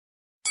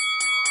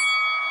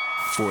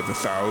For the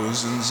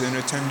thousands in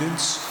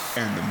attendance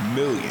and the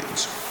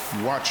millions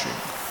watching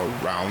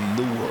around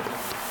the world,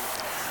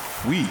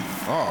 we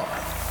are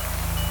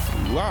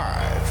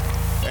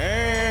live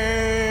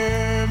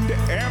and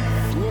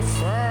amplified.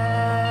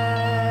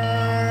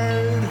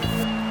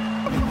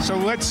 So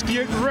let's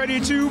get ready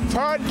to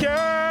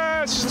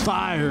podcast.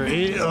 Fire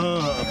it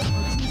up.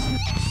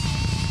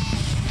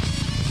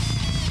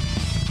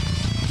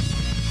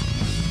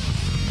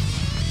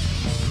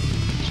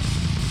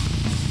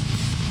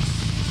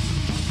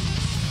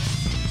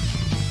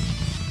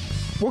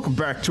 Welcome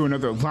back to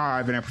another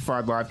live and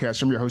amplified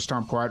livecast. I'm your host,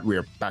 Tom Quatt. We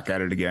are back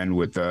at it again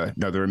with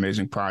another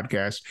amazing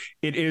podcast.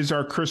 It is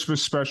our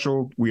Christmas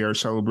special. We are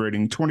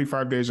celebrating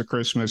 25 days of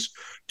Christmas,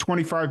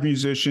 25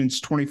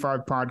 musicians,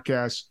 25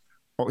 podcasts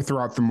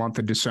throughout the month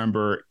of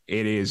December.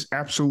 It is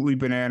absolutely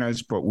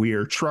bananas, but we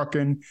are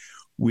trucking.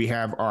 We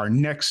have our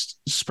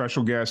next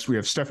special guest. We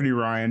have Stephanie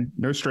Ryann,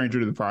 no stranger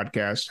to the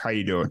podcast. How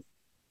you doing?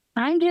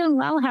 I'm doing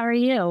well. How are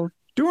you?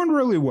 Doing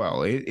really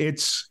well.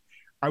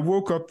 I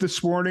woke up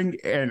this morning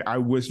and I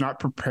was not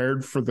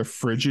prepared for the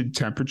frigid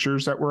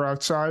temperatures that were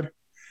outside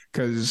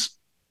because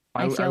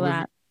I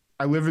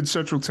live in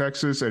Central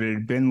Texas and it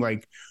had been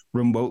like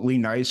remotely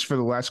nice for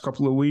the last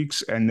couple of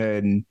weeks. And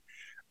then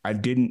I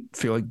didn't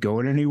feel like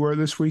going anywhere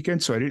this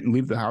weekend. So I didn't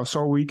leave the house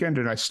all weekend.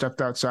 And I stepped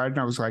outside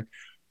and I was like,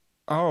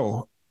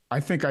 oh,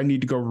 I think I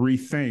need to go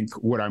rethink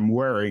what I'm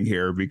wearing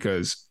here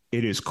because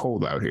it is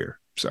cold out here.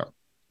 So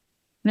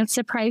and it's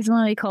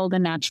surprisingly cold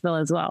in Nashville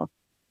as well.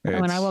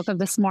 When I woke up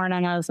this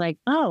morning, I was like,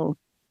 oh,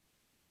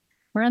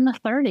 we're in the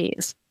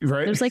 30s.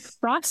 Right. There's like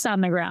frost on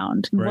the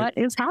ground. Right. What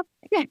is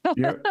happening?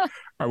 Yeah.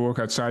 I woke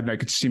outside and I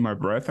could see my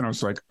breath and I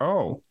was like,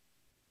 oh,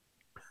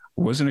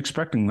 wasn't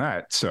expecting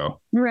that. So.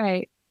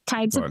 Right.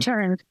 Tides have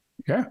turned.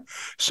 Yeah.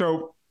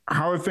 So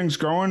how are things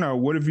going?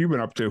 What have you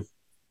been up to?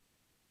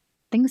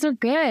 Things are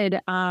good.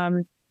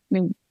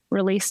 We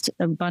released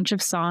a bunch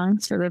of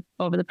songs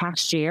over the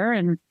past year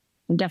and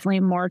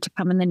definitely more to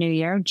come in the new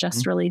year.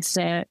 Just released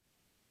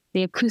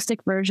the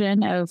acoustic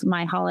version of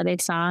my holiday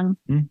song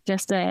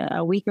just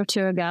a week or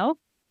two ago.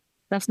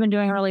 That's been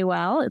doing really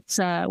well. It's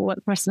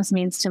what Christmas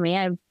means to me.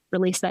 I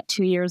released that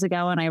 2 years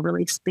ago and I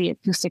released the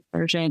acoustic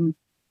version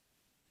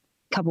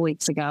a couple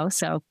weeks ago.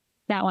 So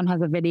that one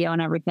has a video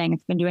and everything.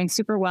 It's been doing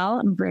super well.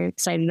 I'm very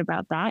excited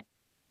about that.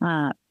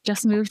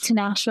 Just moved to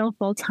Nashville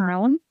full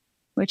time,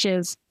 which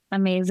is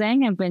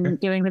amazing. I've been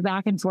doing the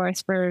back and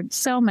forth for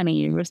so many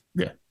years.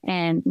 Yeah.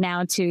 And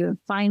now to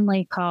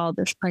finally call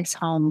this place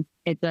home,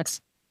 it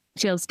just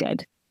feels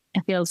good.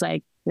 It feels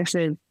like this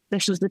is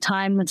the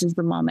time, this is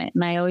the moment.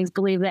 And I always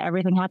believe that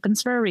everything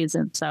happens for a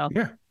reason. So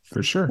yeah,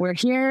 for sure. We're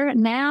here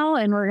now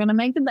and we're going to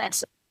make the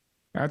best.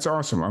 That's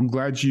awesome. I'm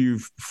glad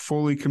you've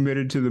fully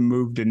committed to the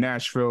move to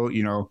Nashville.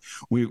 You know,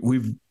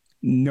 we've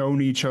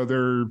known each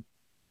other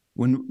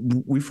when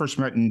we first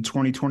met in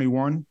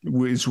 2021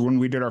 was when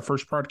we did our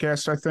first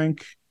podcast, I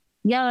think.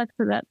 Yeah,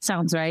 that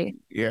sounds right.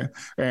 Yeah.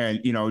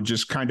 And, you know,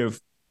 just kind of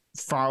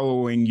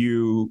following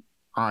you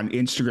on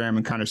Instagram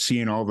and kind of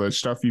seeing all the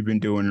stuff you've been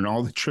doing and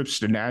all the trips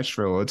to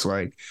Nashville. It's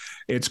like,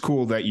 it's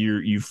cool that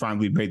you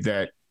finally made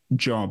that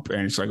jump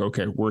and it's like,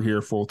 okay, we're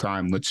here full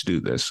time. Let's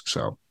do this.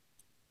 So.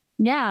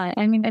 Yeah.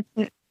 I mean,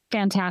 it's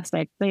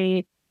fantastic.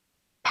 The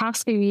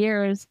past few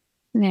years,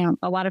 you know,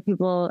 a lot of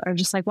people are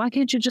just like, why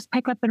can't you just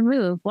pick up and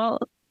move? Well,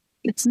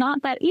 it's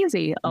not that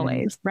easy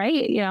always,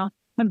 right? You know,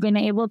 I've been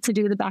able to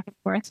do the back and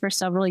forth for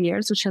several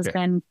years, which has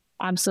been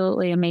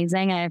absolutely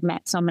amazing. I've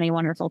met so many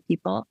wonderful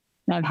people.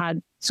 I've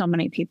had so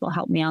many people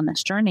help me on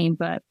this journey,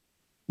 but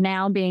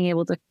now being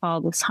able to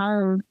call this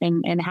home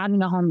and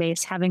having a home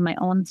base, having my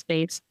own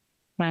space,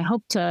 and I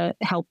hope to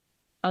help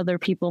other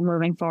people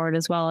moving forward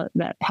as well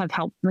that have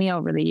helped me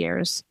over the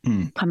years,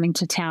 coming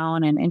to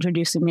town and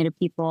introducing me to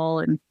people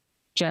and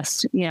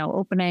just, you know,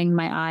 opening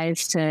my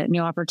eyes to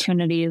new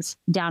opportunities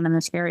down in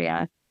this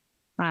area.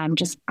 I'm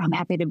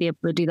happy to be able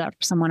to do that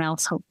for someone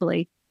else,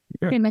 hopefully,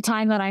 in the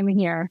time that I'm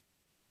here.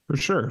 For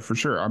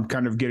sure. I'm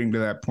kind of getting to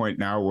that point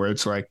now where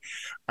it's like,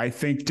 I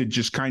think to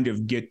just kind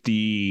of get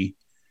the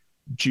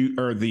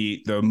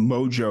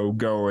mojo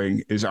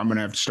going is I'm going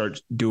to have to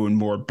start doing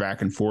more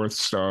back and forth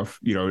stuff,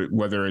 you know,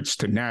 whether it's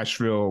to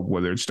Nashville,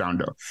 whether it's down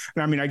to,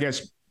 and I mean, I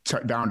guess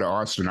down to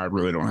Austin, I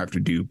really don't have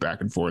to do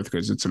back and forth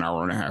because it's an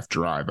hour and a half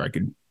drive. I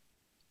could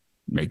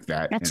make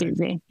that. That's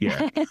easy.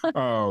 Yeah.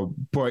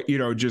 But, you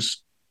know,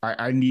 just,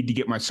 I need to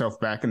get myself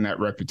back in that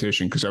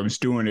repetition because I was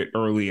doing it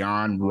early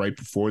on right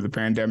before the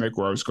pandemic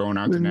where I was going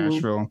out to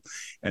Nashville.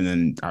 And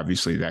then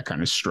obviously that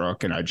kind of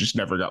struck and I just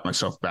never got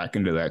myself back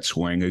into that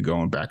swing of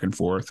going back and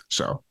forth.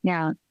 So,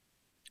 yeah.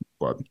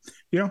 But,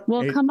 you know.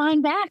 Well, come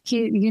on back.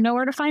 You know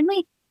where to find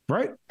me.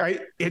 Right.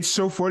 It's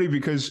so funny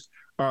because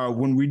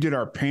when we did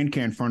our Pan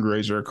Can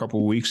fundraiser a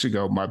couple of weeks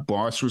ago, my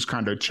boss was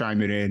kind of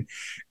chiming in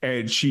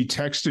and she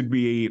texted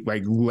me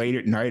like late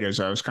at night as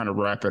I was kind of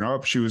wrapping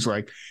up. She was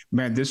like,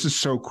 man, this is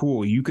so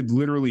cool. You could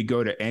literally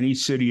go to any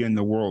city in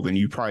the world and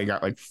you probably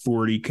got like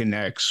 40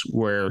 connects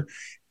where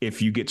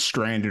if you get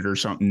stranded or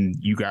something,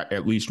 you got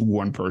at least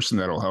one person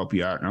that'll help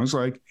you out. And I was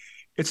like,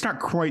 it's not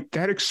quite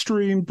that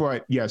extreme,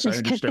 but yes, I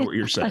understand what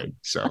you're saying.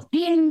 So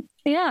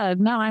yeah,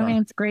 no, I mean,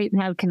 it's great to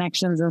have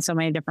connections in so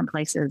many different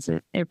places.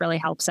 It really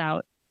helps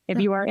out if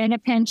you are in a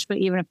pinch, but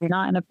even if you're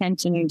not in a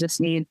pinch and you just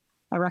need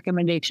a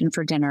recommendation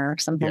for dinner or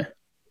something.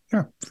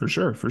 Yeah, for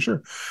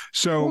sure.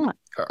 So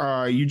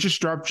you just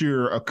dropped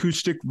your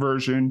acoustic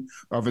version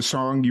of a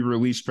song you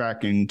released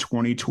back in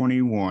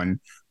 2021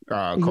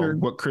 called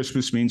What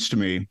Christmas Means to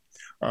Me.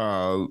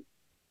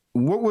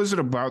 What was it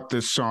about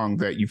this song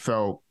that you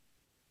felt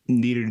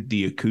needed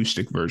the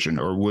acoustic version,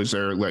 or was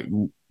there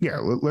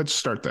let's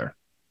start there.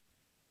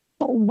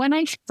 When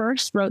I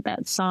first wrote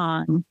that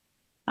song,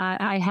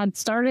 I had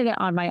started it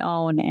on my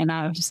own, and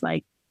I was just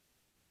like,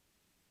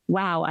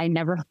 wow, I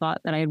never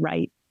thought that I'd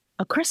write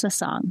a Christmas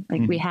song.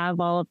 Like we have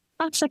all of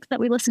classics that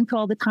we listen to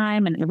all the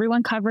time, and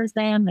everyone covers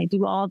them. They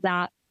do all of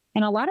that.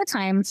 And a lot of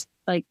times,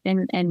 like,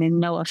 and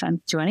no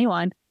offense to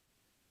anyone,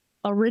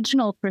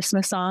 original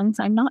Christmas songs,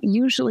 I'm not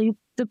usually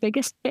the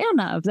biggest fan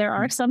of. There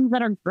are some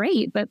that are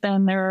great, but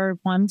then there are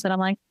ones that I'm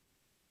like,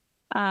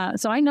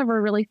 so I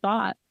never really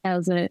thought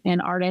as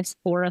an artist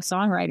or a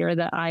songwriter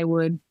that I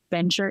would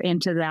venture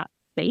into that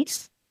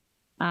space.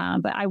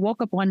 But I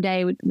woke up one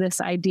day with this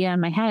idea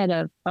in my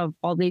head of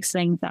all these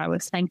things that I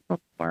was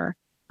thankful for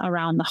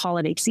around the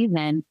holiday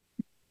season,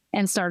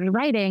 and started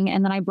writing.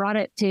 And then I brought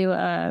it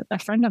to a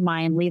friend of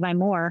mine, Levi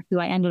Moore, who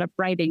I ended up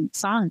writing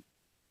songs.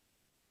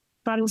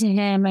 Brought it to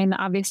him, and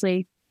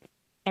obviously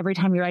every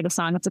time you write a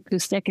song, it's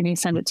acoustic, and you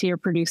send it to your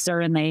producer,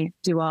 and they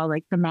do all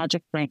like the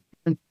magic thing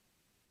and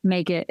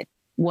make it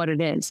what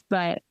it is.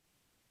 But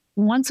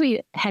once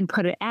we had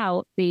put it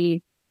out,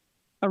 the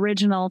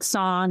original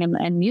song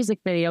and music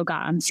video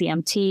got on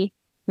CMT,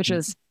 which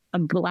was a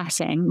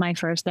blessing. My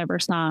first ever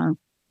song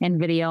and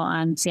video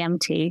on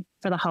CMT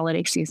for the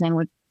holiday season,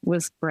 which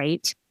was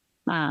great.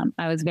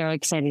 I was very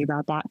excited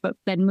about that. But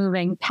then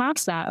moving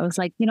past that, I was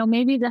like,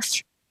 maybe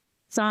this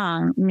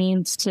song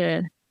needs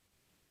to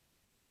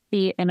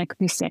be an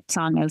acoustic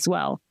song as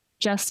well,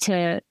 just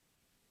to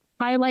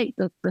highlight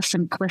the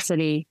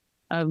simplicity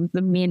of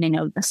the meaning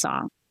of the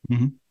song.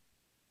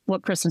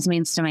 What Christmas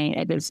means to me,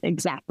 it is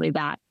exactly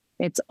that.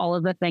 It's all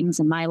of the things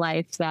in my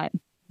life that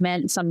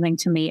meant something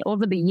to me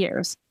over the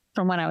years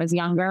from when I was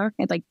younger.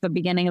 It's like the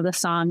beginning of the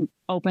song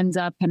opens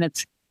up, and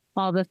it's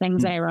all the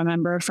things I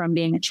remember from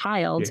being a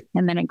child.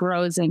 And then it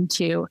grows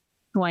into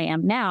who I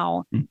am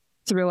now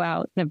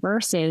throughout the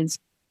verses,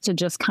 to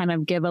just kind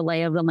of give a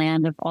lay of the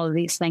land of all of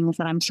these things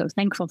that I'm so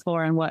thankful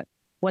for, and what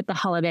the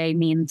holiday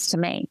means to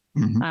me.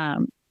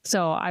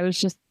 So I was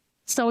just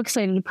so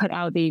excited to put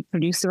out the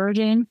produced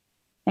version.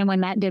 And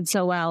when that did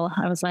so well,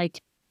 I was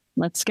like,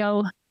 let's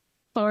go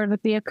forward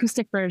with the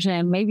acoustic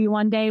version. Maybe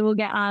one day we'll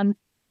get on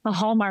a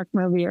Hallmark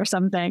movie or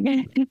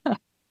something.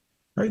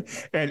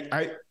 Right.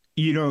 And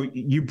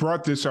you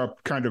brought this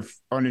up kind of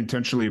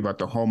unintentionally about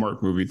the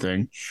Hallmark movie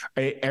thing.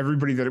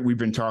 Everybody that we've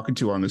been talking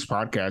to on this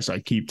podcast, I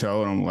keep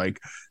telling them like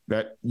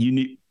that you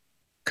need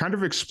kind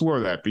of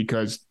explore that,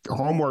 because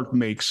Hallmark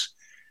makes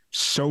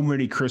so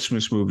many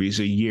Christmas movies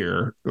a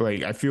year.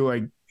 Like, I feel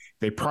like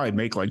they probably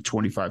make like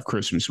 25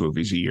 Christmas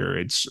movies a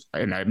year.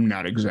 And I'm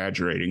not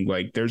exaggerating.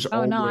 Like there's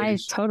always, no, I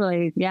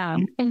totally, yeah.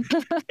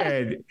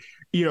 And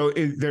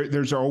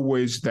there's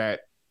always that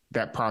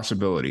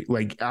possibility.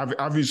 Like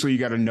obviously you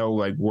got to know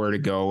like where to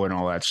go and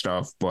all that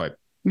stuff. But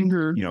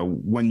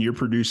when you're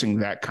producing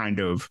that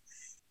kind of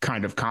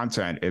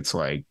content, it's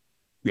like,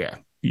 yeah,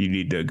 you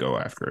need to go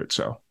after it.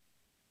 So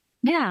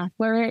yeah,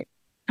 we're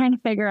trying to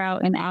figure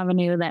out an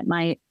avenue that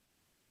might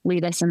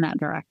lead us in that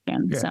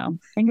direction. Yeah. So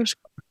fingers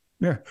crossed.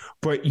 Yeah.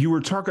 But you were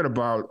talking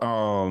about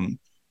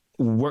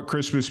what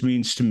Christmas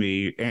means to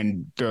me,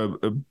 and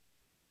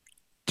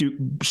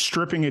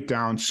stripping it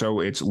down so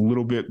it's a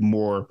little bit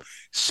more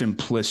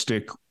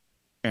simplistic.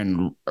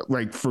 And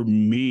like for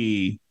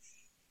me,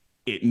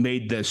 it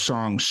made the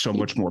song so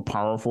much more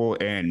powerful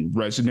and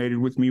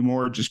resonated with me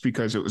more, just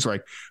because it was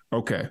like,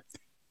 okay,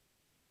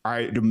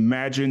 I'd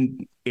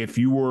imagine if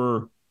you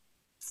were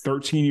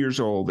 13 years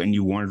old and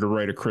you wanted to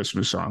write a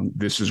Christmas song,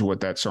 this is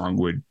what that song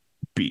would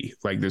be.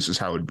 Like, this is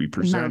how it would be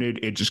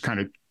presented. It just kind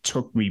of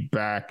took me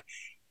back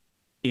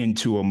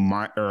into a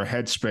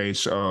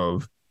headspace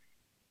of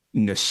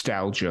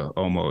nostalgia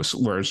almost,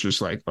 where it's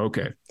just like,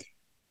 okay,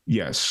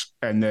 yes.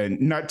 And then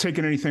not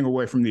taking anything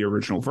away from the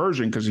original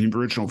version, because the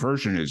original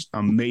version is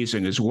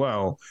amazing as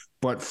well.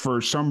 But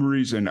for some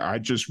reason, I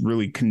just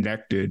really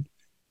connected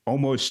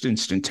almost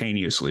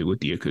instantaneously with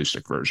the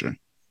acoustic version.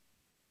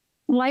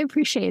 Well, I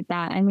appreciate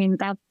that. I mean,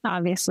 that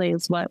obviously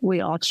is what we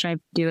all strive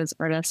to do as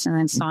artists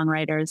and as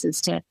songwriters,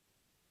 is to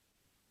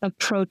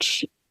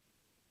approach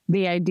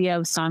the idea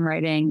of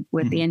songwriting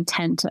with the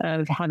intent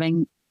of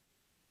having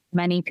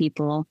many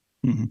people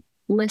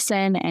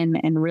listen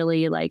and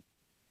really like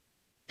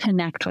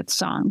connect with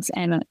songs.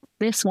 And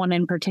this one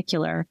in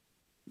particular,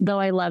 though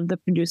I love the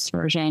produced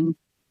version,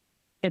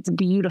 it's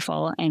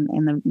beautiful, and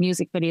the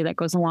music video that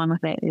goes along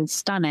with it is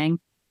stunning.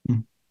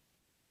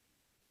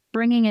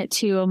 Bringing it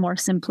to a more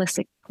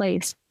simplistic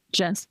place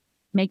just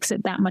makes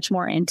it that much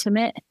more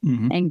intimate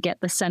and get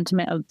the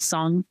sentiment of the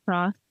song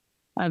across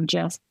of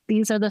just,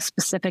 these are the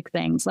specific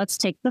things. Let's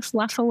take the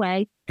fluff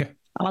away. Yeah.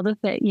 All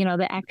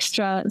the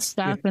extra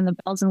stuff and the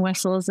bells and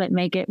whistles that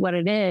make it what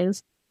it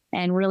is,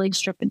 and really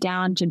strip it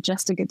down to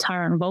just a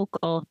guitar and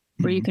vocal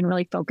where you can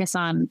really focus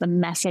on the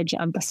message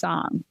of the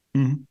song.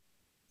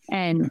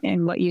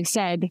 And what you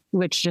said,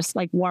 which just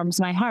like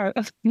warms my heart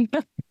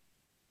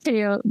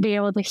to be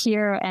able to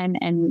hear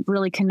and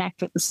really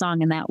connect with the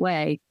song in that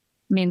way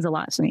means a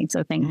lot to me.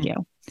 So thank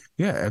you.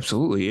 Yeah,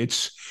 absolutely.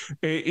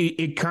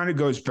 It kind of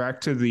goes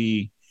back to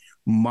the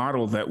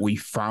model that we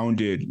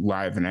founded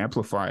Live and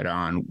Amplified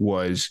on,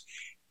 was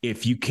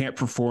if you can't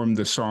perform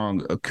the song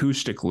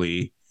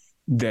acoustically,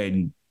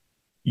 then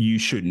you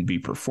shouldn't be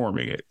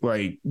performing it.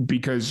 Like,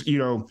 because,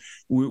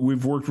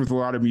 we've worked with a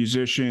lot of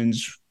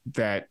musicians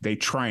that they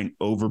try and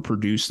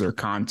overproduce their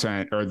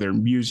content or their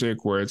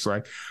music, where it's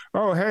like,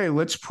 oh, hey,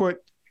 let's put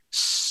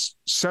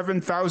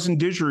 7,000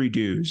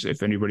 didgeridoos.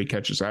 If anybody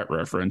catches that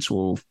reference,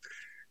 will,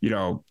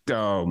 just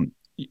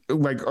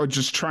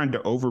trying to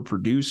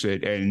overproduce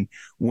it. And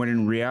when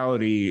in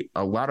reality,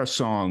 a lot of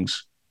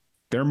songs,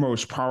 they're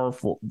most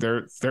powerful,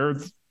 they're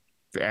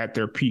at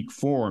their peak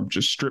form,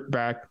 just strip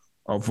back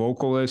a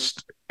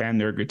vocalist and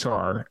their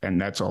guitar, and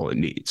that's all it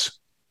needs.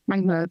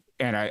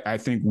 And I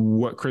think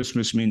What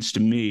Christmas Means to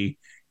Me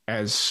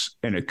as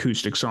an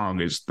acoustic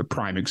song is the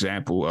prime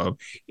example of,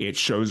 it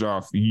shows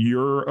off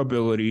your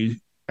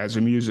ability as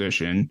a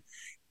musician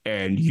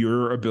and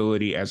your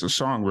ability as a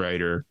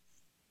songwriter.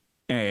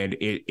 And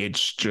it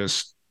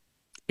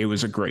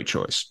was a great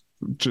choice,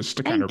 just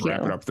to kind of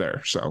wrap it up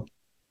there. So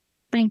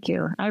thank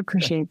you. I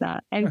appreciate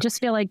that. I just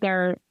feel like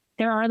there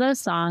are those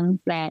songs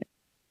that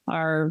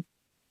are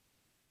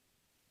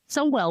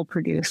so well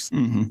produced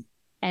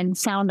and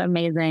sound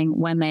amazing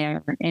when they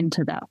are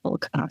into that full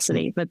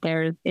capacity. But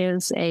there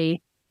is a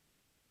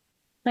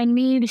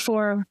need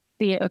for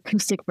the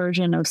acoustic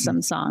version of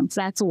some songs.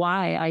 That's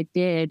why I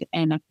did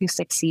an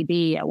acoustic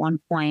CD at one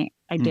point.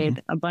 I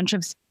did a bunch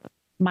of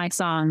my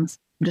songs,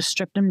 just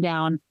stripped them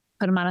down,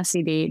 put them on a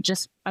CD.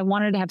 I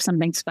wanted to have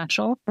something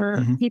special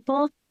for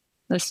people.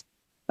 Those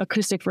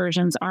acoustic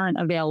versions aren't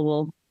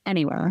available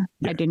anywhere.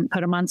 I didn't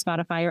put them on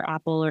Spotify or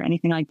Apple or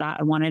anything like that.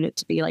 I wanted it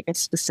to be like a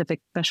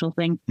specific special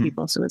thing for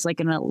people. So it's like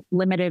in a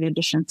limited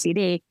edition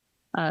CD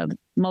of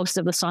most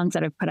of the songs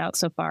that I've put out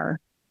so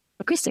far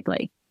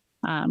acoustically,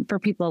 for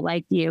people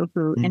like you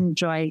who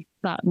enjoy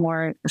that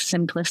more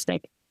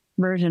simplistic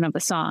version of a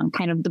song,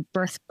 kind of the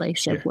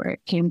birthplace of where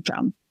it came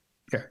from.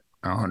 Yeah,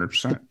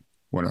 100%.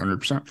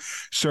 100%.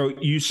 So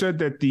you said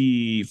that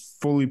the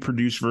fully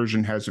produced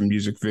version has a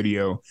music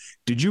video.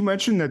 Did you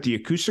mention that the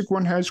acoustic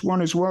one has one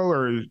as well,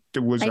 or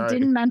was I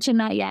didn't mention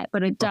that yet,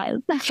 but it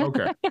does.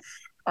 Okay.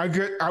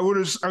 I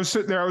was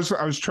sitting there. I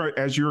was trying,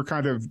 as you were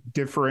kind of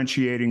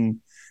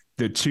differentiating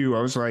the two.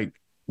 I was like,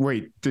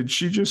 wait, did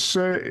she just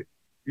say?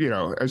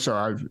 So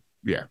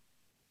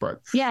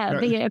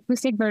the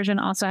acoustic version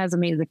also has a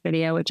music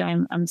video, which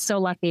I'm so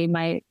lucky.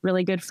 My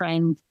really good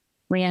friend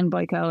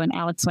Ryann and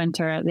Alex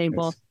Winter, they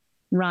both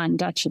run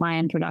Dutch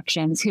Lion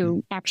Productions,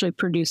 who actually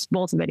produced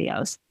both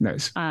videos.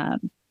 Nice.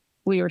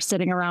 We were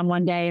sitting around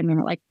one day and we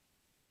were like,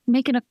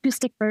 make an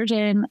acoustic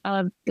version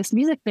of this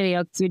music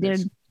video, because we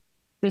did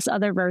this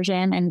other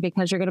version, and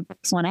because you're going to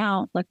put this one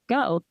out, let's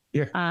go.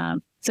 Yeah.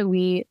 So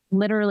we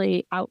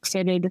literally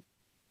outfitted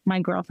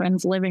my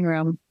girlfriend's living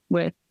room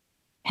with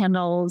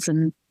candles,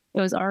 and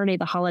it was already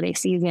the holiday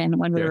season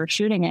when we were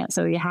shooting it.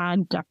 So we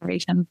had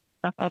decoration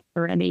stuff up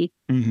already.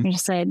 We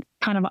just said,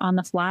 kind of on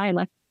the fly,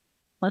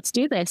 let's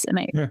do this.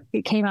 And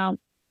it came out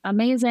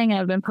amazing.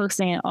 I've been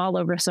posting it all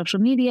over social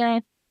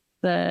media,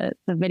 the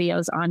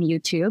videos on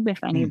YouTube.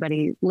 If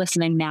anybody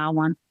listening now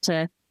wants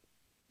to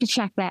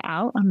check that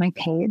out on my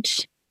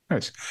page.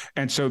 Nice.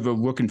 And so the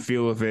look and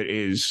feel of it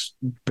is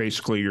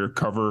basically your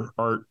cover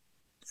art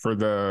for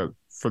the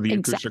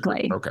acoustic.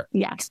 Okay.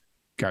 Yes.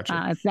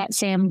 Gotcha. It's that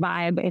same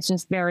vibe. It's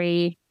just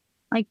very,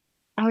 I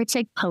would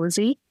say,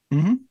 cozy.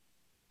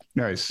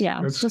 Nice.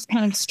 Yeah. It's just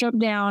kind of stripped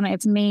down.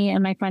 It's me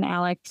and my friend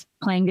Alex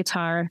playing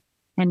guitar,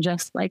 and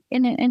just like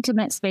in an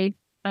intimate space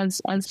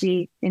as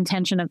the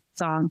intention of the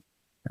song.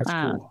 That's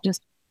cool.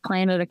 Just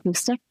playing it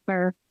acoustic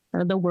for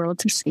the world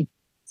to see.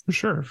 For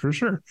sure.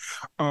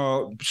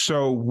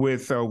 So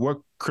with What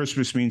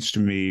Christmas Means to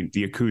Me,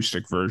 the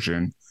acoustic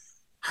version,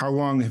 how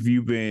long have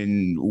you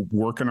been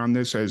working on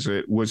this?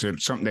 Was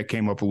it something that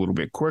came up a little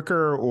bit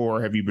quicker,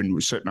 or have you been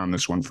sitting on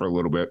this one for a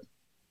little bit?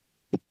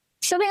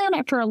 Sitting on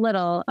it for a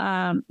little,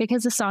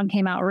 because the song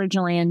came out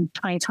originally in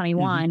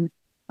 2021.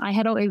 I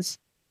had always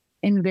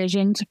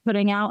envisioned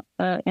putting out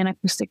an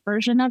acoustic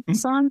version of the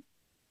song,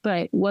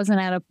 but wasn't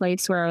at a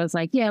place where I was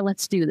like, yeah,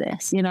 let's do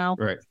this,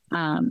 Right.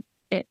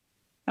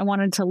 I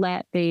wanted to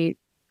let the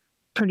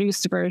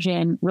produced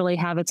version really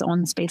have its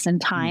own space and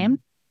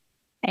time.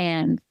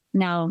 And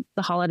now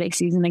the holiday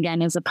season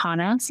again is upon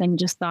us, and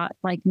just thought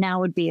like now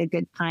would be a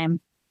good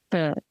time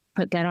to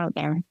put that out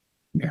there.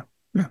 Yeah.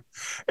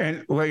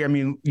 And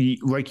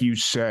like you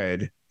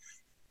said,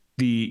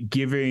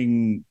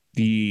 giving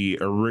the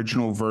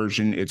original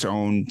version its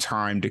own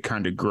time to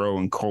kind of grow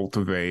and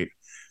cultivate,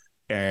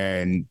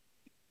 and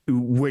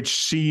which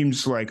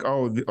seems like,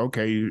 oh,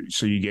 okay,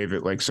 so you gave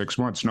it like 6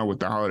 months. No, with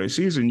the holiday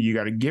season, you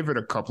got to give it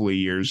a couple of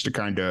years to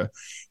kind of,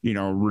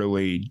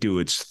 really do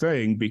its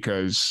thing,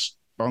 because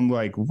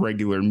unlike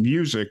regular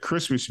music,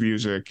 Christmas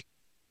music,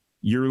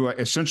 you're like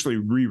essentially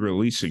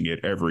re-releasing it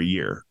every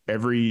year,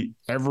 every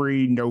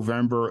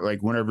November,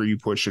 like whenever you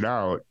push it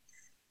out,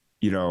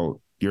 you're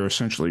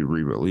essentially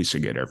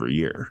re-releasing it every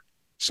year.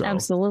 So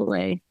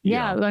absolutely.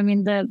 Yeah. I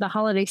mean, the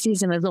holiday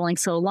season is only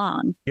so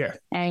long. Yeah.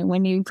 And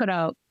when you put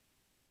out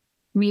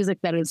music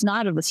that is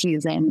not of the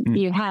season,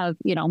 you have,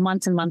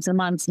 months and months and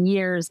months and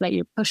years that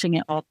you're pushing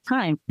it all the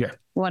time. Yeah.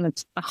 When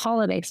it's a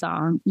holiday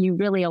song, you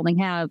really only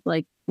have,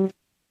 like,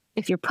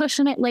 if you're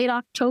pushing it late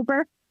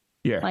October,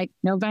 like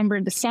November,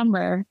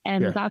 December,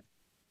 and that's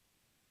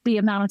the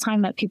amount of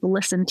time that people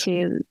listen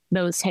to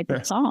those type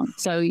of songs.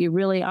 So you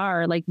really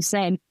are, like you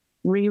said,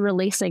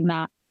 re-releasing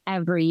that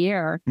every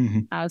year,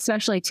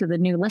 especially to the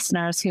new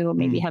listeners who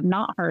maybe have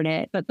not heard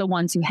it, but the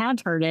ones who have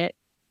heard it,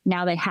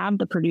 now they have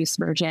the produced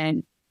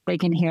version. They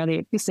can hear the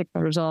acoustic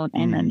version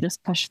and then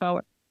just push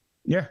forward.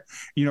 Yeah.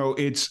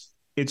 It's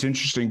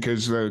interesting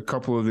because a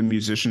couple of the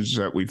musicians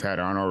that we've had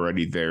on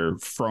already, they're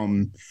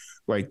from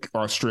like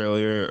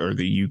Australia or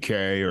the UK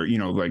or,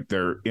 like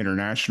they're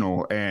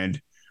international. And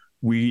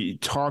we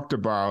talked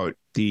about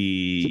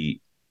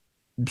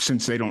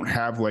since they don't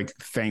have like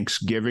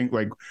Thanksgiving,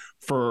 like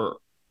for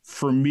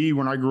me,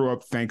 when I grew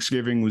up,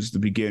 Thanksgiving was the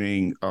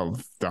beginning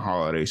of the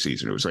holiday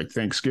season. It was like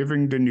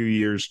Thanksgiving to New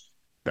Year's.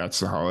 That's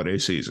the holiday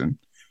season.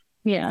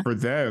 Yeah. For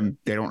them,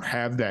 they don't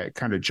have that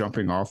kind of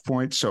jumping off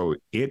point. So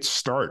it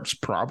starts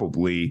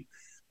probably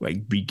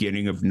like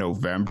beginning of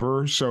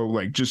November. So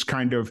like just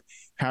kind of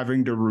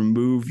having to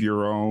remove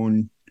your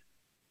own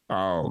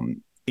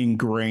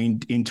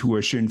ingrained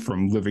intuition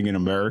from living in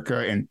America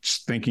and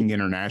thinking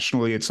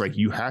internationally. It's like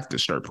you have to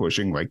start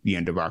pushing like the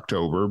end of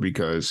October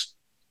because,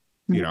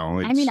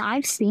 I mean,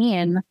 I've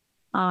seen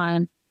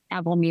on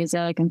Apple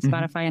Music and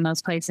Spotify and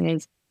those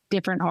places,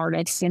 different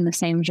artists in the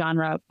same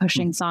genre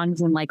pushing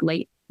songs in like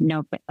late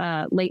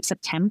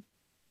September.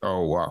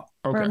 Oh, wow.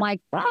 Okay. Where I'm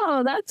like,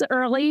 wow, that's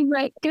early,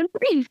 right? Good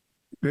grief.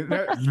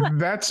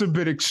 That's a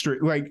bit extreme.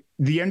 Like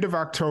the end of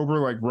October,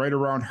 like right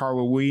around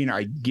Halloween,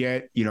 I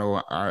get,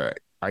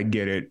 I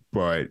get it,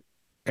 but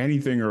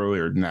anything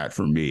earlier than that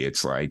for me,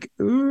 it's like,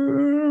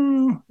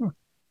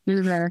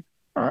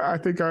 I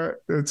think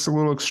it's a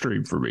little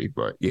extreme for me,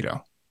 but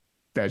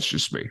that's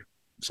just me.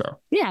 So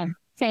yeah,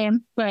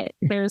 same. But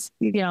there's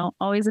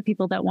always the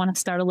people that want to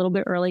start a little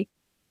bit early.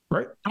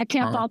 Right. I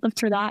can't fault them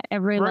for that.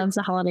 Everyone loves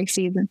the holiday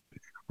season.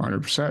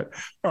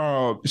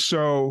 100%.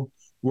 So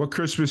what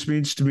Christmas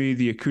means to me,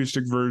 the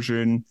acoustic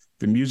version,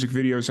 the music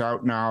video's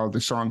out now,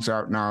 the song's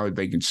out now.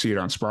 They can see it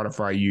on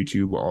Spotify,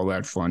 YouTube, all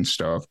that fun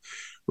stuff.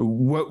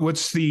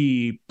 What's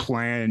the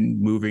plan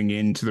moving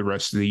into the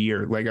rest of the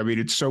year? Like, I mean,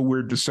 it's so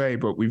weird to say,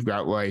 but we've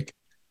got like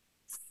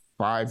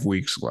 5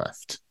 weeks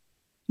left.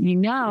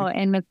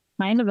 And it's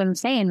kind of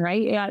insane,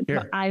 right?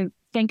 Yeah. I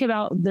think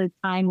about the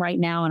time right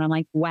now and I'm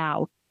like,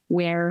 wow,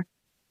 where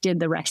did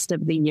the rest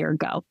of the year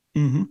go?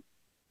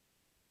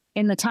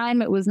 In the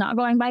time, it was not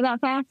going by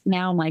that fast.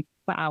 Now I'm like,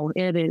 wow,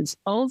 it is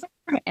over.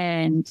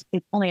 And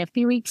it's only a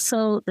few weeks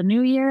till the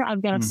new year.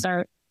 I've got to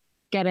start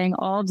getting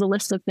all of the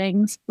list of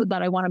things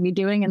that I want to be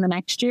doing in the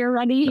next year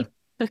ready.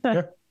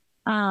 But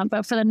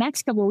for the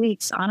next couple of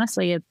weeks,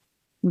 honestly, it's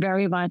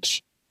very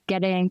much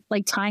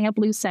tying up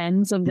loose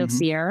ends of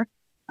this year,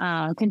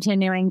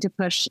 continuing to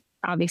push,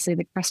 obviously,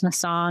 the Christmas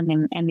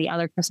song and the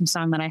other Christmas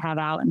song that I have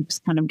out and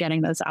just kind of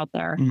getting those out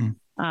there.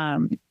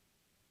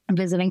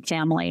 Visiting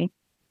family.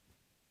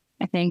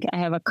 I think I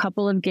have a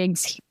couple of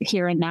gigs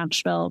here in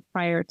Nashville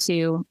prior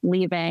to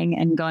leaving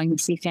and going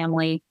to see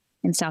family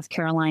in South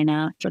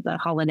Carolina for the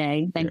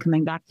holiday, then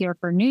coming back here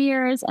for New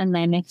Year's. And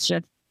then it's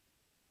just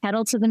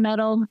pedal to the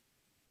metal.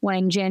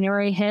 When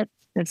January hits,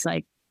 it's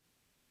like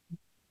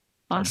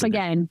off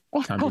again.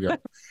 Time to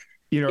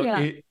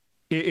go.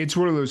 It's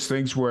one of those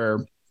things where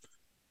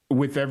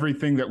with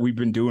everything that we've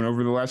been doing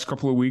over the last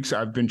couple of weeks,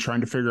 I've been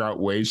trying to figure out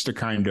ways to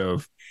kind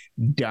of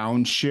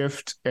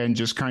downshift and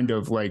just kind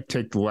of like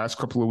take the last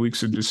couple of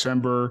weeks of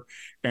December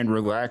and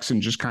relax and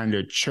just kind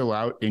of chill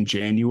out in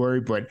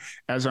January. But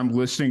as I'm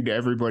listening to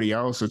everybody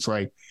else, it's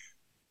like,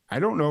 I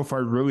don't know if I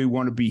really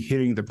want to be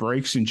hitting the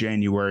brakes in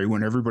January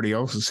when everybody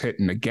else is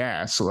hitting the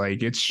gas.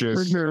 Like, it's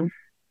just,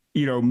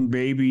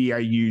 maybe I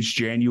use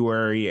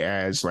January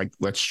as like,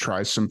 let's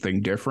try something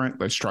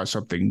different. Let's try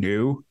something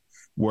new.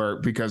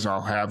 Because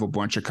I'll have a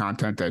bunch of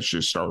content that's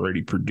just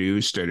already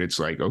produced and it's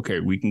like,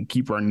 okay, we can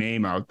keep our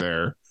name out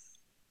there,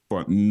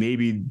 but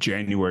maybe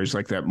January is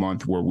like that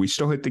month where we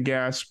still hit the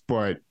gas,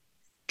 but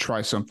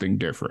try something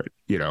different,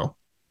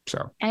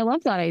 so. I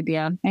love that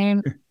idea.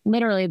 And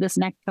literally this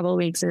next couple of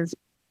weeks is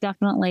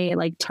definitely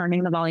like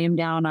turning the volume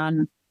down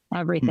on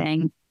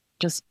everything,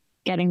 just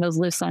getting those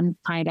loose ends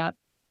tied up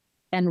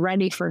and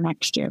ready for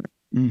next year.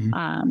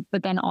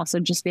 But then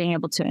also just being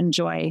able to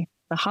enjoy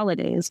the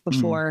holidays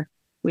before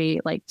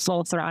we like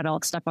full throttle,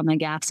 step on the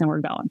gas and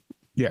we're going.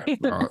 Yeah,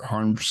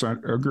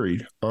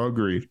 100%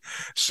 agreed.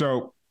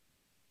 So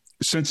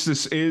since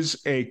this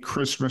is a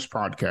Christmas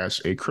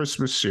podcast, a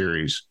Christmas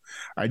series,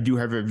 I do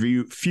have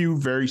a few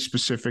very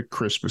specific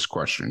Christmas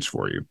questions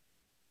for you.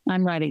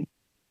 I'm ready.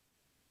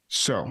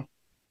 So,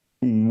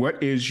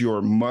 what is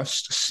your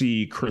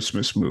must-see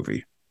Christmas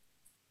movie?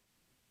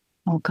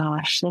 Oh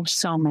gosh, there's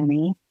so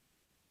many.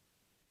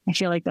 I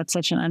feel like that's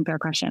such an unfair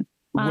question.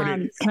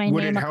 Can I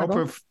name a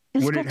couple?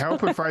 Would it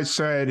help if I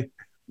said,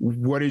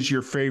 what is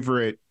your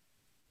favorite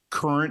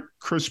current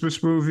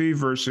Christmas movie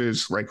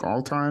versus like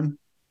all time?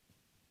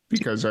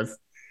 Because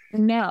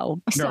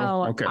No.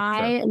 So okay,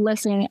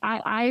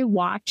 I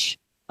watch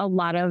a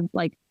lot of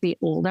like the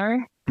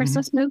older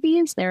Christmas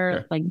movies.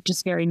 They're like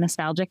just very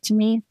nostalgic to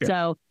me. Yeah.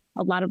 So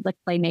a lot of like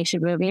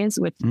claymation movies,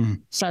 which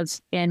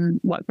says in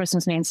What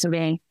Christmas Means to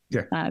Me,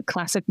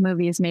 classic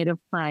movies made of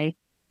clay.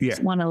 Yeah. It's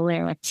one of the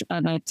lyrics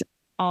of it.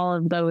 All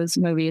of those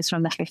movies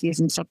from the 50s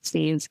and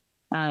 60s,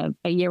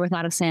 A Year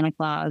Without a Santa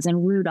Claus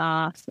and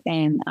Rudolph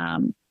and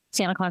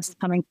Santa Claus is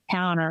Coming to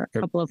Town are a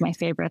couple of my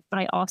favorites. But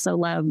I also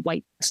love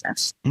White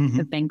Christmas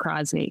with Bing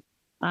Crosby.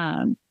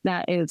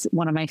 That is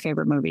one of my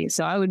favorite movies.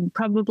 So I would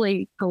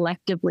probably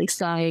collectively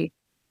say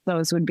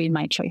those would be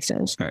my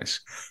choices. Nice.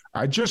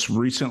 I just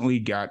recently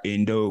got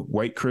into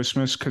White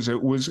Christmas because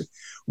it was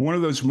one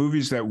of those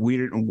movies that we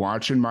didn't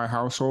watch in my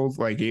household.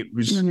 Like it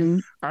was, I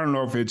don't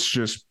know if it's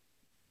just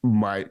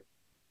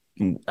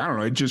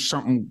it's just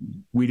something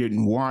we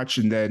didn't watch.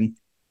 And then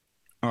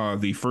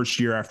the first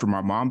year after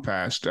my mom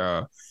passed,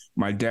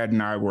 my dad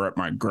and I were at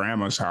my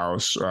grandma's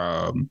house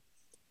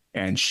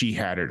and she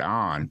had it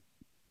on.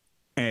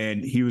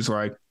 And he was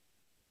like,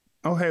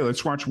 oh, hey,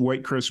 let's watch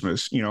White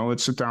Christmas.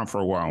 Let's sit down for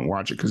a while and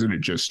watch it because it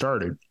had just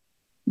started.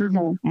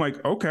 I'm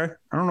like, okay,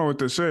 I don't know what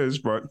this is,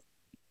 but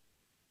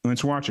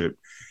let's watch it.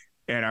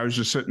 And I was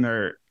just sitting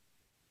there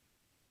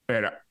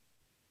and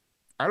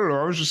I don't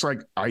know. I was just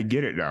like, I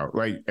get it now.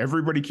 Like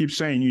everybody keeps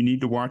saying you need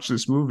to watch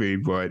this movie,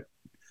 but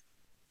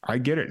I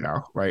get it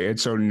now. Like, and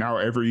so now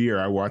every year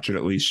I watch it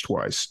at least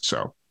twice.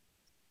 So.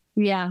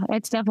 Yeah,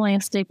 it's definitely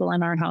a staple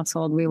in our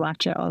household. We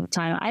watch it all the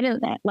time. I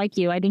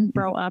didn't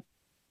grow up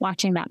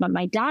watching that, but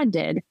my dad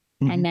did.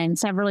 And then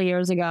several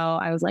years ago,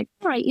 I was like,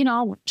 all right,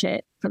 I'll watch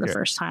it for the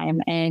first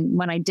time. And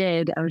when I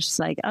did, I was just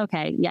like,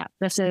 okay, yeah,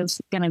 this is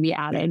going to be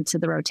added to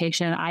the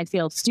rotation. I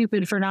feel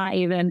stupid for not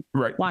even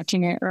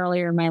watching it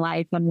earlier in my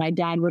life when my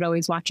dad would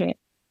always watch it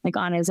like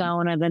on his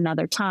own at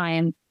another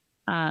time.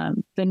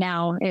 But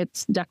now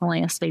it's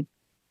definitely a staple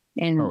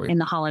in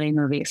the holiday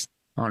movies.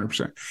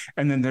 100%.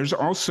 And then there's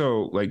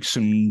also like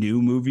some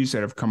new movies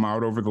that have come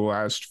out over the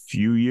last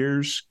few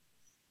years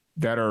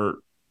that are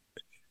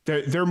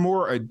they're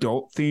more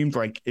adult themed.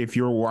 Like if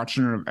you're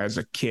watching them as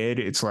a kid,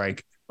 it's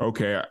like,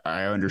 okay,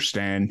 I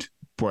understand.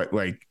 But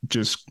like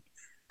just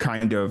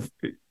kind of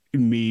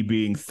me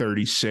being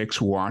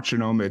 36 watching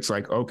them, it's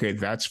like, okay,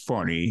 that's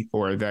funny.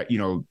 Or that,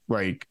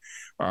 like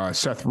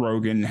Seth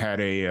Rogen had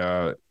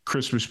a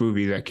Christmas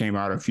movie that came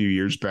out a few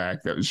years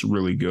back that was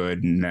really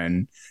good. And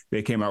then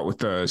they came out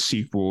with a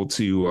sequel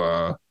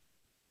to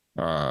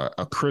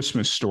A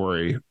Christmas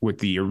Story with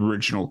the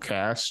original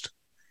cast.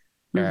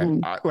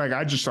 And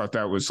I just thought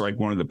that was like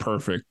one of the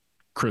perfect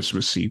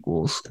Christmas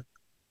sequels.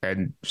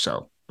 And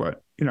so,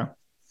 but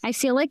I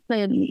feel like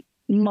the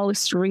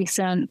most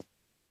recent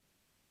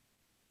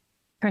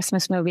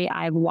Christmas movie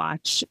I've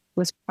watched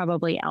was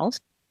probably Elf.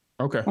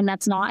 Okay. And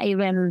that's not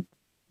even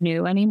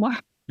new anymore.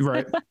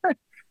 Right.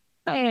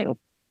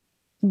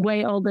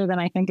 Way older than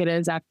I think it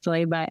is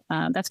actually, but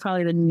that's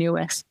probably the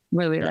newest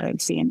movie that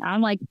I've seen.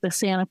 I'm like the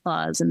Santa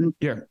Claus and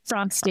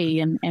Frosty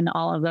and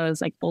all of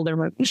those like older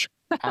movies.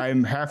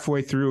 I'm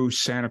halfway through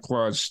Santa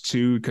Claus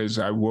 2 because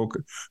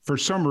for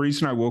some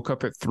reason I woke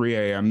up at 3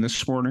 a.m.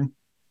 this morning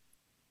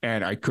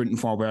and I couldn't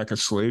fall back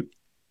asleep.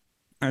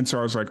 And so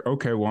I was like,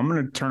 okay, well, I'm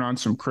going to turn on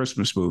some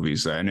Christmas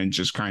movies then and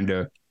just kind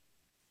of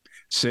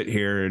sit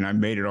here. And I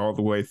made it all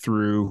the way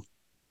through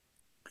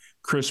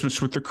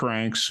Christmas with the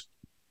Cranks.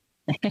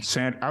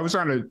 I was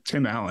on a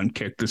Tim Allen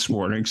kick this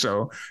morning,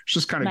 so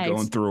just kind of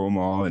going through them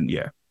all. And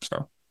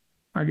so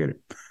I get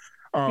it.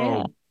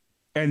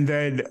 And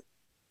then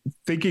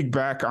thinking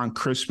back on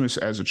Christmas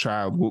as a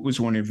child, what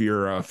was one of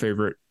your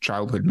favorite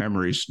childhood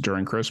memories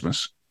during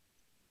Christmas?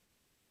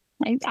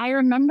 I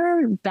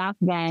remember back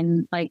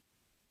then, like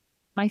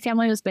my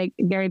family was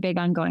very big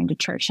on going to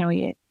church.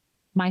 And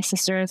my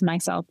sisters,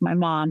 myself, my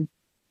mom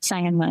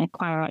sang in the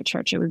choir at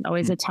church. It was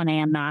always a 10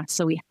 a.m. mass.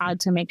 So we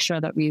had to make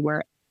sure that we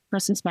were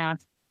Christmas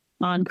mass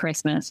on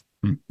Christmas.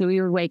 So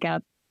we would wake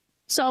up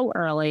so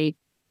early.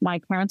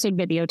 My parents would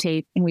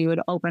videotape and we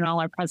would open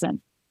all our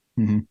presents.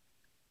 And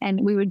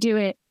we would do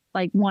it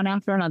like one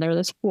after another.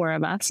 There's 4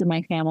 of us in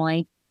my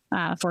family,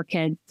 4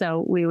 kids.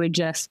 So we would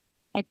just,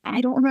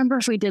 I don't remember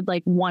if we did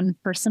like one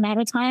person at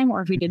a time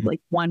or if we did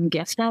like one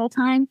gift at a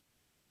time.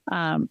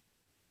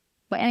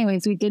 But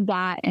anyways, we did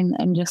that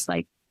and just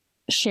like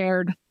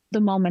shared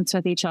the moments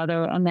with each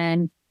other. And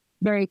then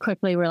very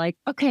quickly we're like,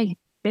 okay,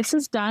 this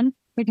is done.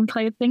 We can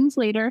play things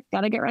later.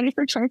 Got to get ready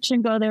for church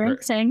and go there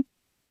and sing.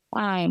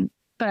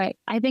 But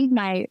I think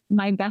my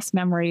best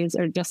memories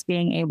are just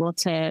being able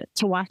to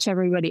watch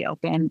everybody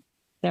open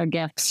their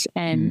gifts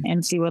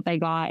and see what they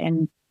got.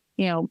 And,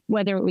 you know,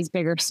 whether it was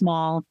big or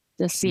small,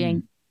 just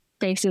seeing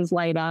faces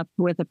light up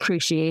with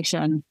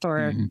appreciation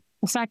for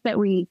the fact that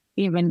we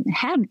even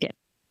had gifts.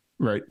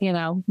 Right. You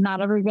know,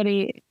 not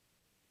everybody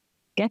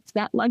gets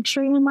that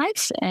luxury in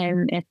life.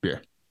 And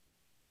it's,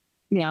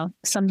 you know,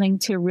 something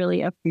to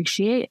really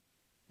appreciate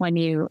when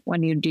you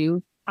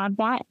do have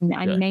that. And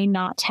I may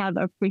not have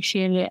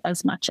appreciated it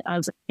as much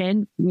as a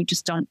kid. You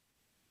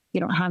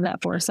don't have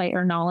that foresight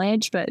or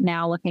knowledge. But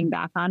now looking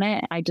back on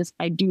it, I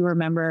do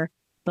remember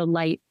the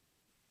light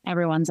in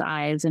everyone's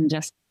eyes. And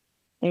just,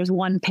 there's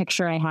one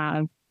picture I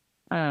have,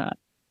 I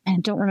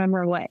don't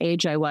remember what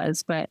age I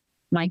was, but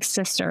my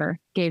sister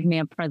gave me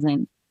a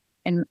present.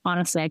 And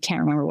honestly, I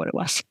can't remember what it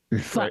was.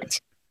 But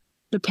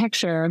the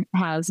picture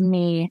has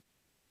me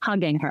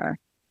hugging her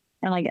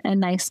and like a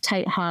nice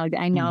tight hug.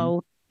 I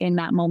know in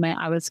that moment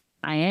I was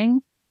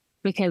crying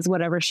because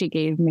whatever she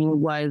gave me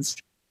was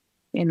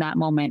in that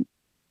moment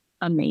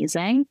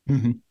amazing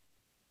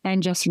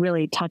and just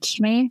really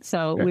touched me.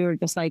 So we were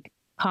just like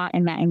caught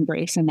in that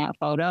embrace in that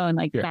photo. And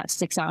like that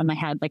sticks out in my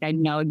head. Like I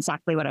know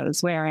exactly what I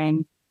was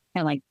wearing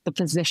and like the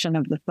position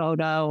of the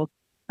photo.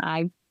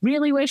 I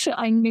really wish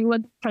I knew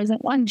what the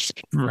present was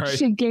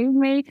she gave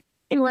me.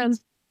 It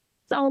was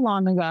so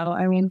long ago.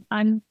 I mean,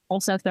 I'm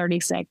also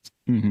 36.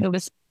 It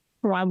was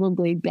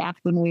probably back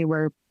when we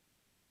were,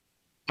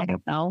 I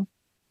don't know,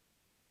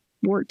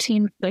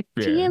 14,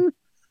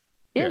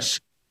 15-ish.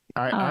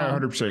 I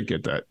 100%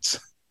 get that.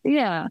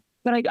 Yeah.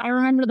 But I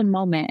remember the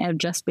moment of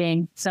just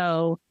being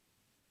so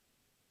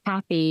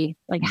happy,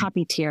 like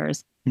happy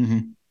tears,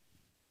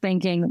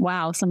 thinking,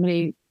 wow,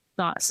 somebody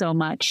thought so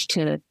much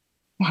to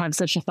have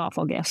such a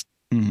thoughtful gift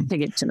to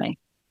give to me.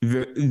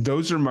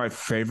 Those are my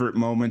favorite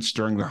moments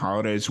during the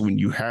holidays when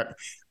you have,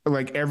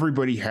 like,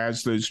 everybody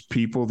has those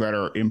people that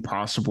are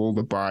impossible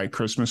to buy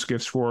Christmas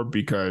gifts for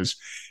because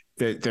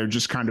they're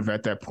just kind of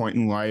at that point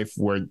in life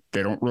where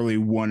they don't really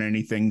want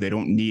anything. They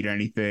don't need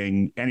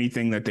anything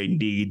that they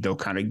need. They'll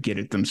kind of get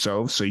it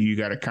themselves. So you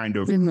got to kind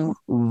of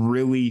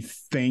really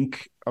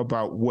think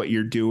about what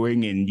you're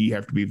doing, and you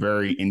have to be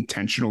very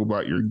intentional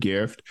about your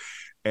gift.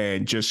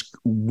 And just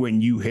when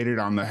you hit it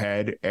on the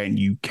head and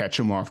you catch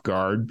them off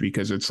guard,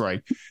 because it's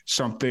like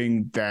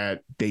something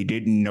that they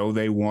didn't know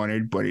they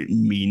wanted, but it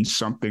means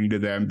something to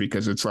them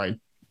because it's like,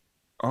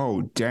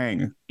 oh,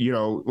 dang, you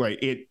know,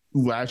 like it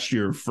last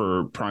year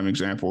for prime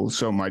example.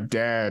 So my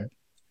dad,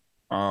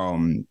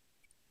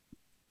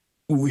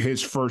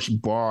 his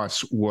first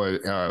boss was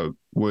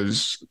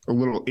a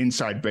little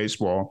inside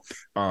baseball.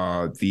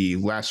 The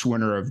last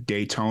winter of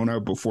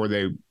Daytona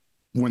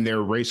when they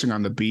were racing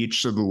on the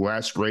beach. So the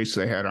last race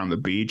they had on the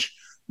beach,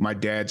 my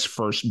dad's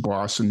first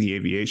boss in the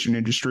aviation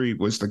industry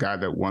was the guy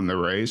that won the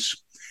race.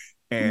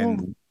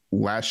 And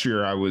last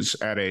year I was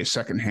at a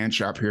secondhand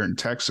shop here in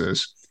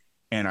Texas,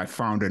 and I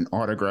found an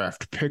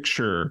autographed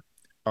picture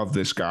of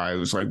this guy. It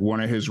was like one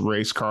of his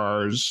race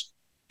cars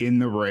in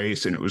the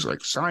race, and it was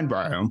like signed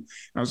by him. And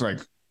I was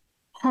like,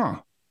 huh,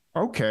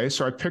 okay.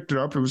 So I picked it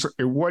up.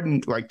 It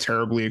wasn't like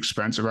terribly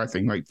expensive. I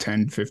think like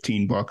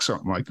 $10-15,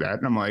 something like that.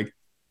 And I'm like,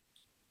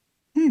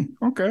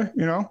 okay,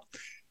 you know,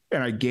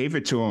 and I gave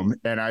it to him,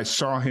 and I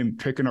saw him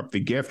picking up the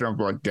gift. And I'm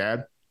like,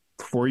 Dad,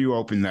 before you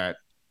open that,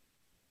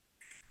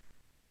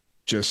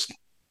 just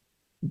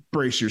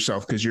brace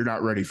yourself because you're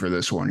not ready for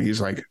this one.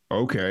 He's like,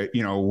 okay,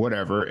 you know,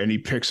 whatever. And he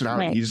picks it out.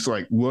 And he's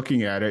like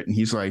looking at it, and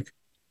he's like,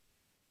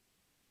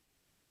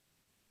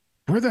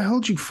 where the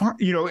hell did you find,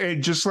 you know,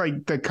 and just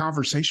like the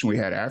conversation we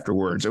had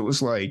afterwards, it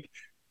was like,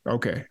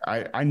 okay,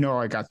 I know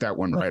I got that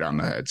one right on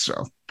the head.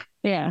 So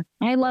yeah,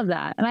 I love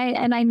that.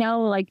 And I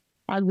know, like,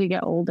 as we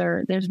get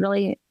older,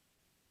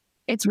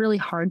 it's really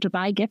hard to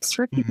buy gifts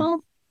for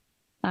people,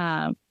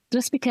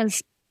 just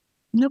because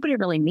nobody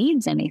really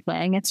needs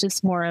anything. It's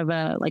just more of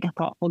a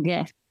thoughtful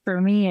gift. For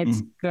me,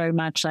 it's very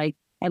much like,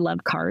 I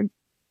love cards.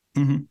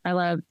 I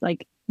love,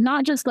 like,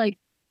 not just like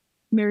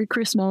Merry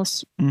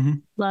Christmas,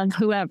 love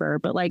whoever,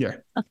 but like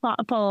a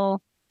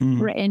thoughtful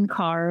written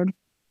card,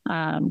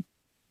 phone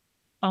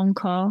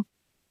call,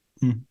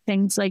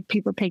 things like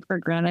people take for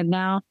granted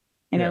now.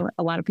 I know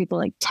a lot of people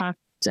like text,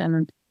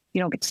 and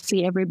you don't get to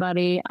see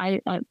everybody.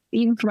 I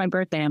even for my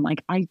birthday, I'm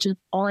like,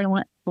 all I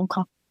want, phone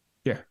call.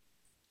 Yeah.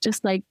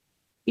 Just like,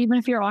 even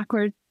if you're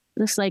awkward,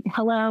 just like,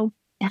 hello,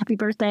 happy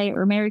birthday,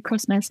 or Merry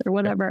Christmas, or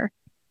whatever.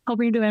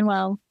 Hope you're doing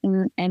well.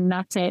 And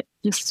that's it.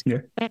 Just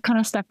that kind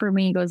of stuff for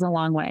me goes a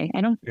long way.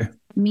 I don't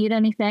need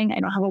anything. I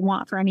don't have a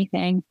want for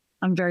anything.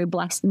 I'm very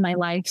blessed in my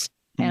life,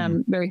 and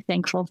I'm very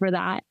thankful for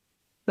that.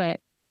 But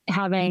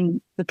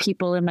having the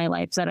people in my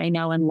life that I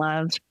know and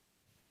love,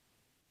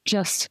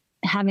 just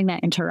having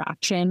that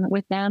interaction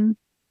with them,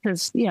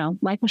 because, you know,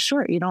 life is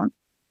short. You don't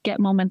get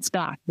moments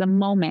back. The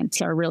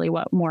moments are really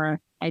what more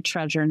I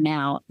treasure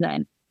now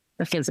than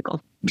the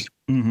physical.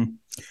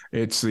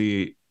 It's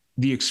the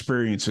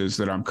experiences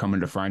that I'm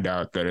coming to find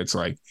out that it's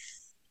like,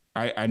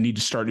 I need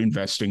to start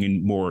investing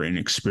in more in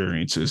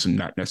experiences and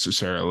not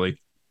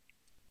necessarily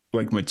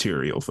like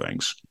material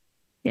things.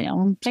 You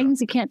know,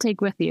 things you can't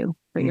take with you,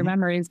 but your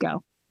memories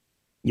go.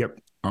 Yep.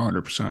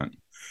 100%.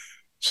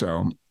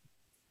 So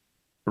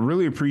I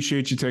really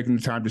appreciate you taking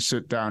the time to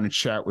sit down and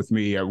chat with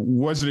me. I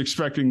wasn't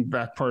expecting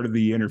that part of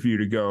the interview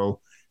to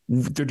go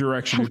the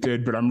direction it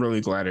did, but I'm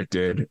really glad it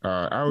did.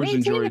 I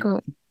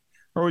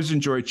always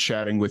enjoy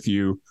chatting with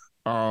you.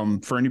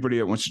 For anybody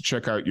that wants to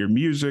check out your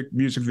music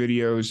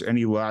videos,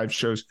 any live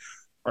shows,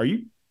 are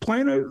you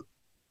playing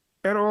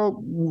at all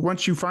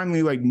once you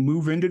finally like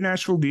move into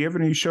Nashville? Do you have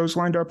any shows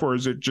lined up, or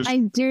is it just? I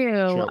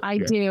do.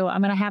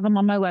 I'm going to have them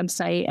on my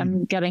website.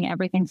 I'm getting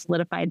everything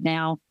solidified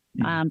now.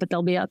 But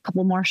there'll be a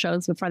couple more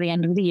shows before the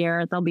end of the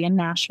year. They'll be in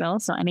Nashville.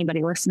 So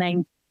anybody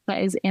listening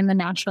that is in the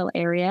Nashville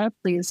area,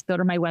 please go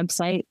to my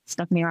website,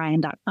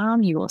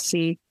 stephanieryan.com. You will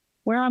see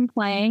where I'm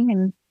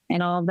playing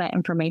and all of that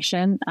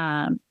information.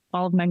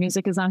 All of my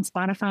music is on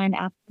Spotify and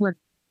Apple.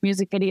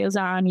 Music videos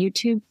are on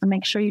YouTube. So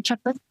make sure you check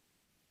this.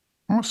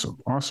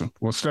 Awesome.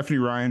 Well, Stephanie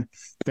Ryann,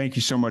 thank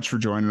you so much for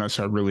joining us.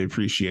 I really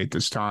appreciate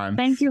this time.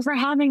 Thank you for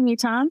having me,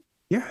 Tom.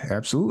 Yeah,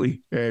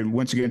 absolutely. And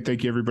once again,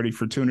 thank you everybody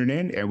for tuning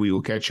in, and we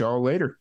will catch you all later.